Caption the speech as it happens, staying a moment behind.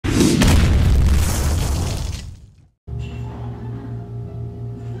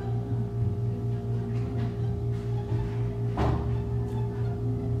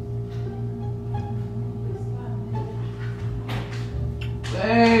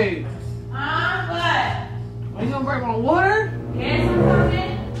Hey. What? Are you gonna break my water? Yes, I'm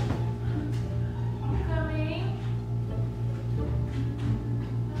coming.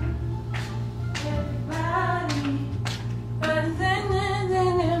 I'm coming.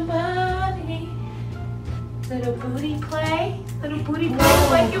 Everybody. Little booty play. Little booty play.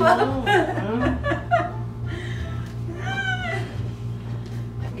 Wake you up.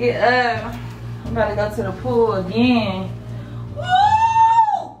 Get up. I'm about to go to the pool again. Woo!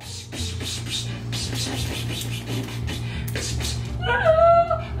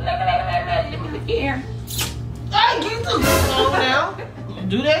 Let me look here. Hey, get the phone now.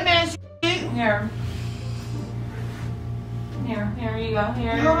 Do that nasty shit. Here you go.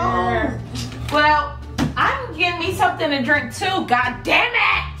 Here. No. Well, I'm getting me something to drink too. God damn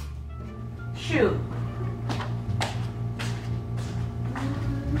it! Shoot.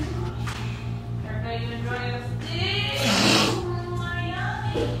 Everybody, you enjoy your steak?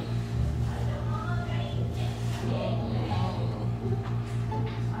 Miami.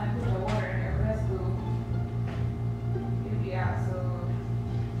 I put the water in there, but that's cool. It'll be out soon.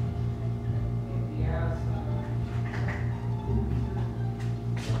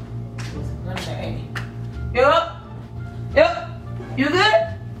 Yup. You good?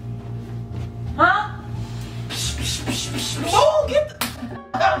 Huh? Move, get the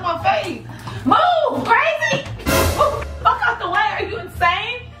out of my face. Move, crazy! Move, fuck out the way. Are you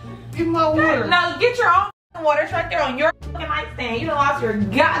insane? Give me my water. No, get your own water. It's right there on your fucking nightstand. You done lost your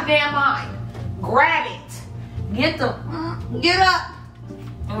goddamn mind. Grab it. Get up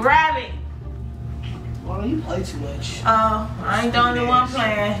and grab it. Well, you play too much. Oh, I ain't the only one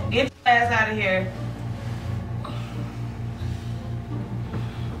playing. Get your ass out of here.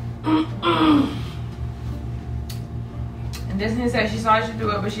 And Disney said she saw you do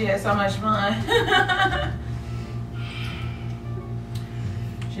it, but she had so much fun.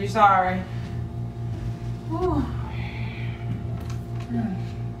 She's sorry. Whew.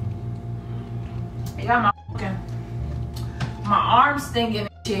 I got my arms stinking and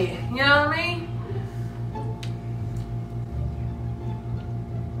shit. You know what I mean?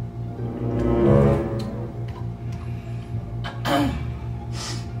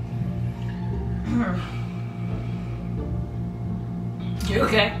 You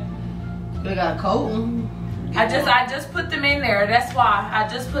okay? They got a cold one. I just put them in there. That's why. I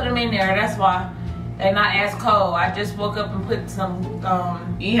just put them in there. That's why. They're not as cold. I just woke up and put some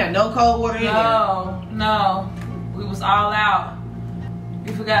You had no cold water in there? No. We was all out.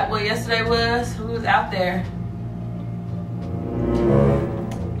 You forgot what yesterday was? We was out there.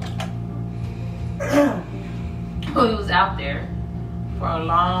 We was out there for a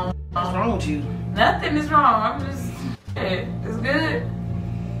long What's wrong with you? Nothing is wrong. I'm just shit. It's good.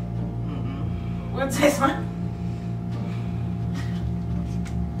 We'll taste one.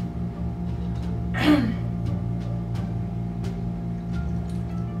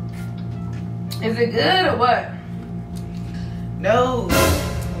 Is it good or what? No.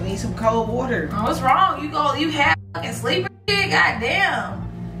 We need some cold water. What's wrong? You have fucking sleeping shit? Goddamn.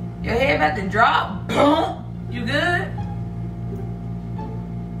 Your head about to drop. Boom. You good?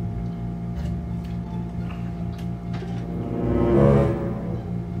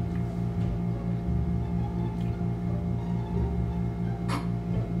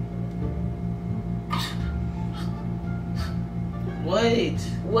 What?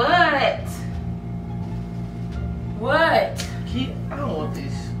 What? I don't want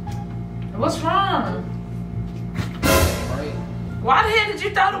this. What's wrong? Right. Why the hell did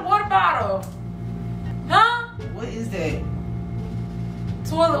you throw the water bottle? Huh? What is that?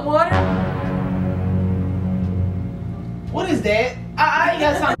 Toilet water? What is that? I ain't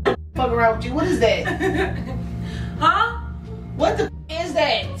got time to fuck around with you. What is that? Huh? What the is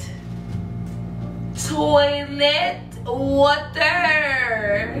that? Toilet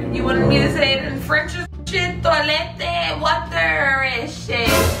water. You wanted me to say it in French or shit? Toilette water and shit.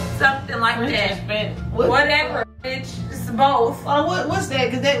 Something like that. Whatever. It's both. What's that?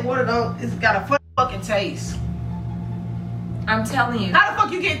 Because that water it's got a fucking taste. I'm telling you. How the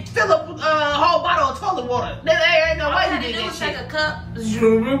fuck you get fill up a whole bottle of toilet water? There ain't no way you did that shit. Take a cup,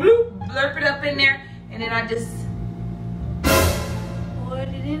 blurp it up in there, and then I just poured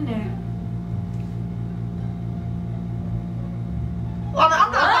it in there. Well,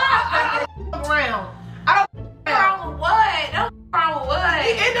 I'm not around. I don't Wrong with what? Wrong with what?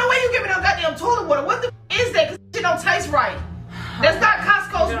 Ain't no way you give me no goddamn toilet water. What the is that? Cause shit don't taste right. That's not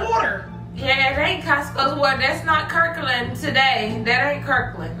Costco's water. Yeah, it ain't Costco's water. That's not Kirkland today. That ain't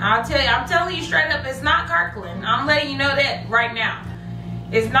Kirkland. I'll tell you. I'm telling you straight up, it's not Kirkland. I'm letting you know that right now.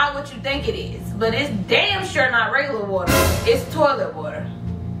 It's not what you think it is. But it's damn sure not regular water. It's toilet water.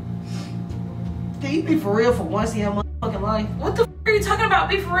 Can you be for real for once in your motherfucking life? What the f are you talking about?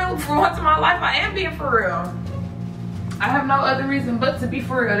 Be for real for once in my life. I am being for real. I have no other reason but to be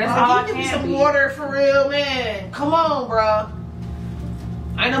for real. That's all I Give me can some be. water for real, man. Come on, bro.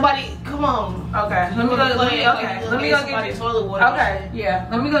 Ain't nobody. Come on. Okay. Let me go get you toilet water. Okay. Yeah.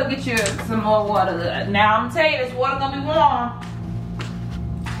 Let me go get you some more water. Now I'm telling you, this water gonna be warm.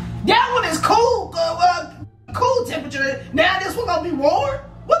 That one is cool. Cool temperature. Now this one gonna be warm.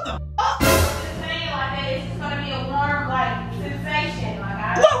 What the fuck? I'm just saying, like that. It's just gonna be a warm, like sensation.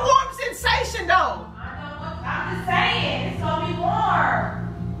 Like what warm sensation though? I'm just saying, it's gonna be warm.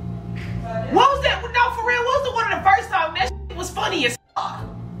 What was that? No, for real. What was the water the first time? That shit was funny as fuck.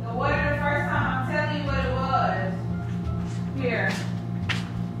 The water the first time, I'm telling you what it was. Here.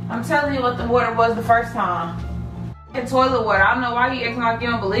 I'm telling you what the water was the first time. And toilet water. I don't know why you acting like you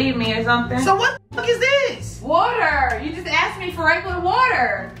don't believe me or something. So what the fuck is this? Water. You just asked me for regular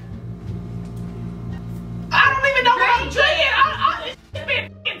water. I don't even know what I'm drinking. It's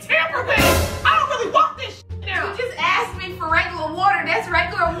been tampered with. I don't really want this shit now. You just asked me for regular water. That's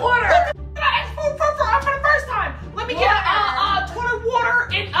regular water. What the did I ask for the first time? Let me get a toilet water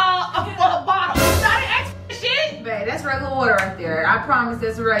in a bottle. I didn't ask for this shit. Babe, that's regular water right there. I promise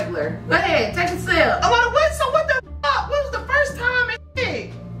that's regular. Go ahead, take a sip. So what the fuck? What was the first time and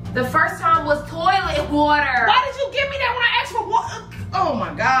shit? The first time was toilet water. Why did you give me that when I asked for water? Oh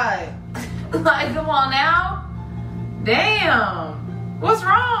my god. Like, come on now. Damn. What's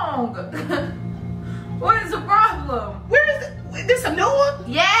wrong? What is the problem? Where is it? This a new one?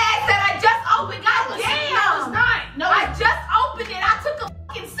 Yes, and I just opened. God damn. No, it's not. No, I just opened it. I took a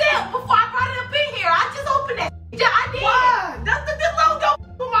fucking sip before I brought it up in here. I just opened it. Yeah, I did. Why? The logo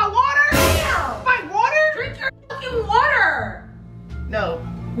for my water? Damn. My water? Drink your fucking water. No.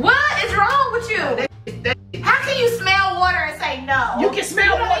 What is wrong with you? That, How can you smell water and say no? you can smell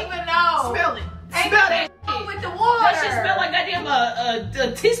You water. don't even know. Smell it. Ain't Smell that nothing shit. with the water. That shit smell like goddamn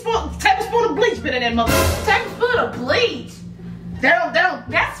a tablespoon of bleach been in that mother. Tablespoon of bleach.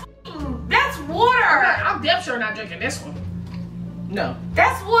 That's water. I'm damn sure not drinking this one. No.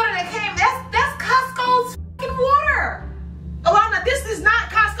 That's water that came. That's Costco's fucking water. Alana, this is not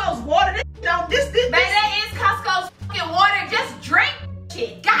Costco's water. This. Man, that is Costco's fucking water. Just drink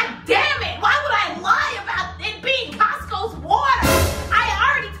shit. God damn it. Why would I lie about it being Costco's water? I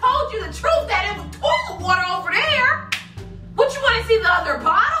already told you the truth that it was toilet water over there. What, you want to see the other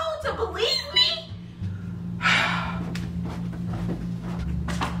bottle to believe me?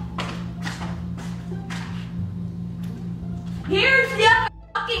 Here's the other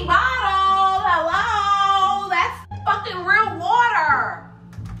fucking bottle. Hello. That's fucking real water.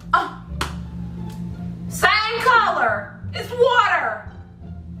 Same color. It's water.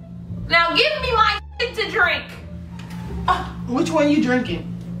 Now give me my shit to drink. Which one you drinking?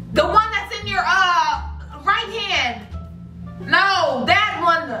 The one that's in your right hand. No, that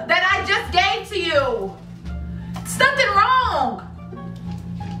one that I just gave to you. It's nothing wrong.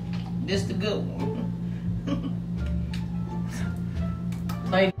 This the good one.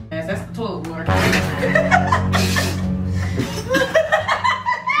 Lady ass, that's the toilet water.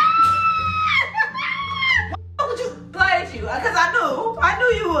 Why would you play at you? Because I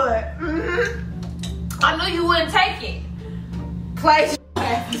knew you would. I knew you wouldn't take it. Play.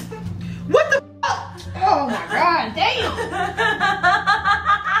 What the fuck? Oh my god, damn.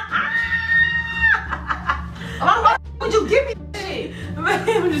 Why would you give me this shit?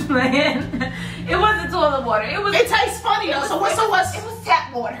 I'm just playing. It wasn't toilet water. It tastes funny though. So what's? It was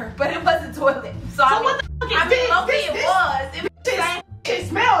tap water, but it wasn't toilet. So what the fuck is this? It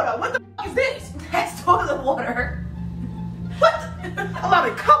smell though. What the fuck is this? That's toilet water. What?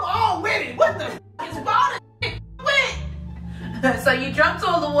 Alana, come on with it. What the fuck is water? So you drunk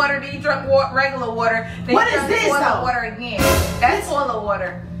toilet water, then you drunk regular water. Then what you is drunk this toilet though? water again. That's toilet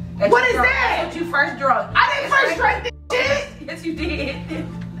water. What is that? That's what you first drunk. I didn't first drink this shit. Yes, you did.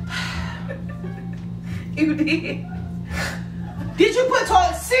 You did. Did you put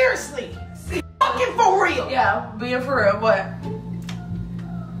toilet seriously? Fucking for real? Yeah, being for real. What?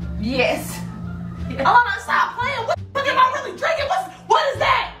 Yes. Alana, stop playing. What the fuck am I really drinking? What is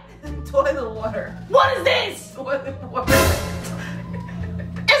that? Toilet water. What is this? Toilet water.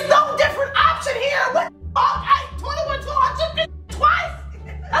 It's no different option here. What the fuck? Toilet water. I took this twice.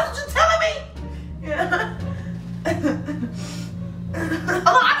 That's what you're telling me? Yeah.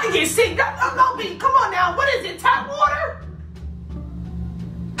 Oh, I can get sick. Don't be. Come on now. What is it? Tap water?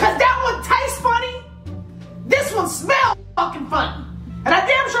 Cause that one tastes funny. This one smells fucking funny. And I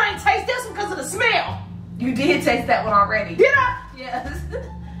damn sure ain't taste this one because of the smell. You did taste that one already. Did I? Yes.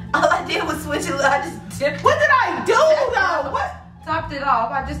 All I did was switch it. I just dipped. What did I do though? What? Topped it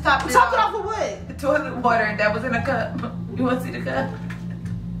off. I just topped it Top off. it off with what? The toilet water that was in a cup. You want to see the cup?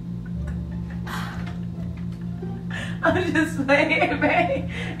 I'm just playing, man.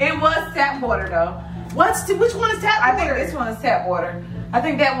 It was tap water though. Which one is tap water? I think this one is tap water. I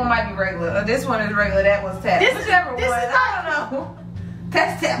think that one might be regular. This one is regular. That one's tap. Whichever one. I don't know.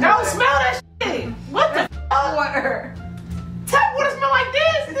 That's tap water. Don't smell that shit. What the Tap water. Tap water smell like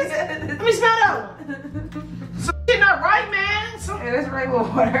this? Let me smell that one. Some shit not right, man. Yeah, that's regular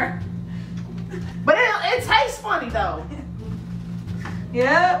water. But it tastes funny though.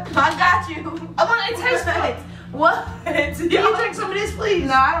 Yep, I got you. It tastes funny. What? Can you drink some of this, please?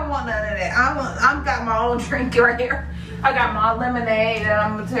 No, I don't want none of that. I've got my own drink right here. I got my lemonade that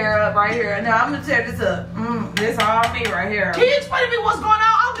I'm gonna tear up right here. Now I'm gonna tear this up. This all me right here. Can you explain to me what's going on?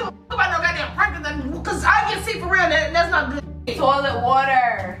 I don't give a fuck about no goddamn prank because I can see for real that's not good. Toilet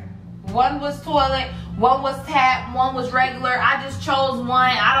water. One was toilet, one was tap, one was regular. I just chose one.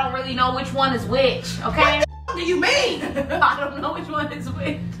 I don't really know which one is which. Okay. What the do you mean? I don't know which one is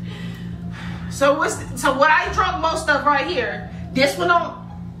which. So what I drunk most of right here, this one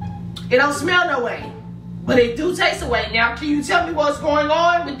don't smell no way. But it do taste away. Now can you tell me what's going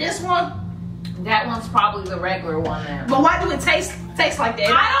on with this one? That one's probably the regular one now. But why do it taste like that?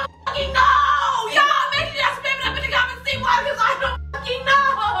 I don't fucking know! Y'all make sure y'all spam it up in the comments see why, because I don't fucking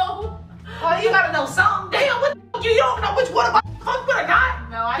know! Well, you gotta know something. Damn, what the fuck? You don't know which one of my fuck would I got?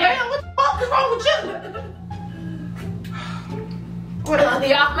 No, I Damn, what the fuck is wrong with you?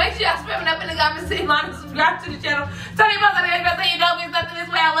 Y'all make sure y'all spam it up in the comments see, like, and subscribe to the channel. Tell me about something else that you don't miss nothing this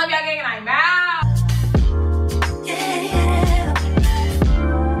way. I love y'all, gang, and I'm out.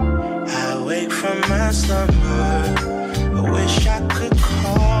 I wake from my slumber. I wish I could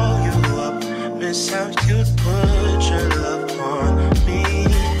call